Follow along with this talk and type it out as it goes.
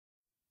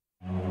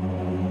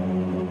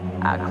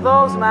I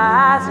close my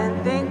eyes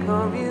and think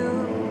of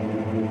you.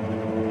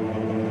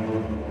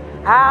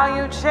 How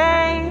you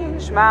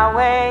changed my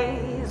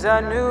ways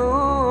anew.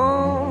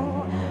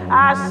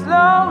 I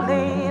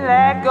slowly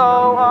let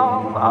go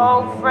of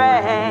old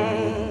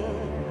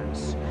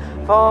friends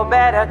for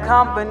better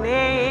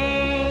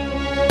company.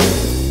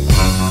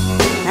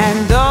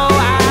 And though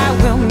I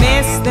will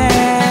miss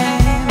them,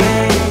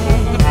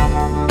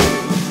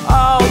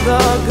 all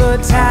the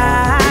good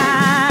times,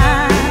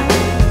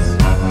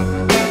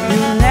 you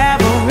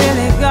never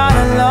really got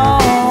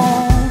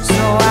along,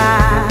 so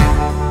I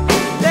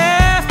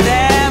left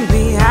them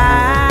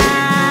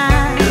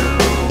behind.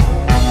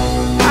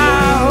 I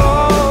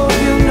hope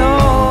you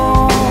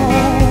know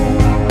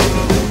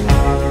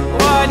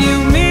what you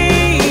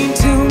mean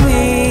to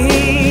me.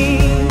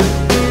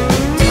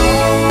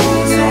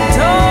 So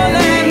don't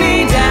let me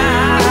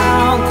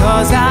down,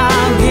 'cause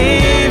I'm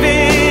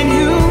giving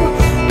you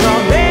the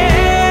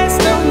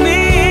best of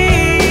me.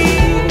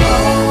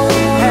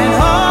 And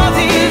all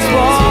these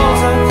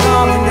walls are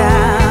coming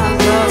down,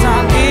 'cause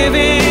I'm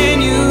giving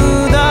you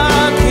the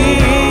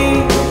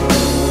key.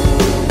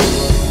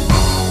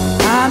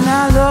 I'm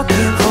not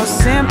looking for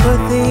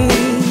sympathy,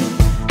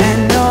 and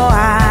no,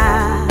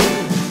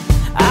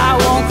 I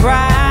won't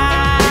cry.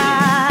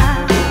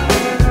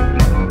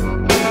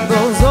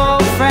 Those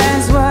old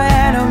friends were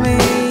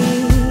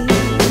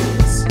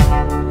enemies,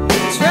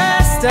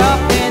 dressed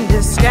up in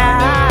disguise,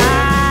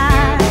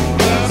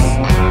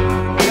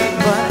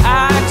 but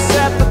I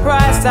accept the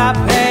price I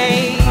pay.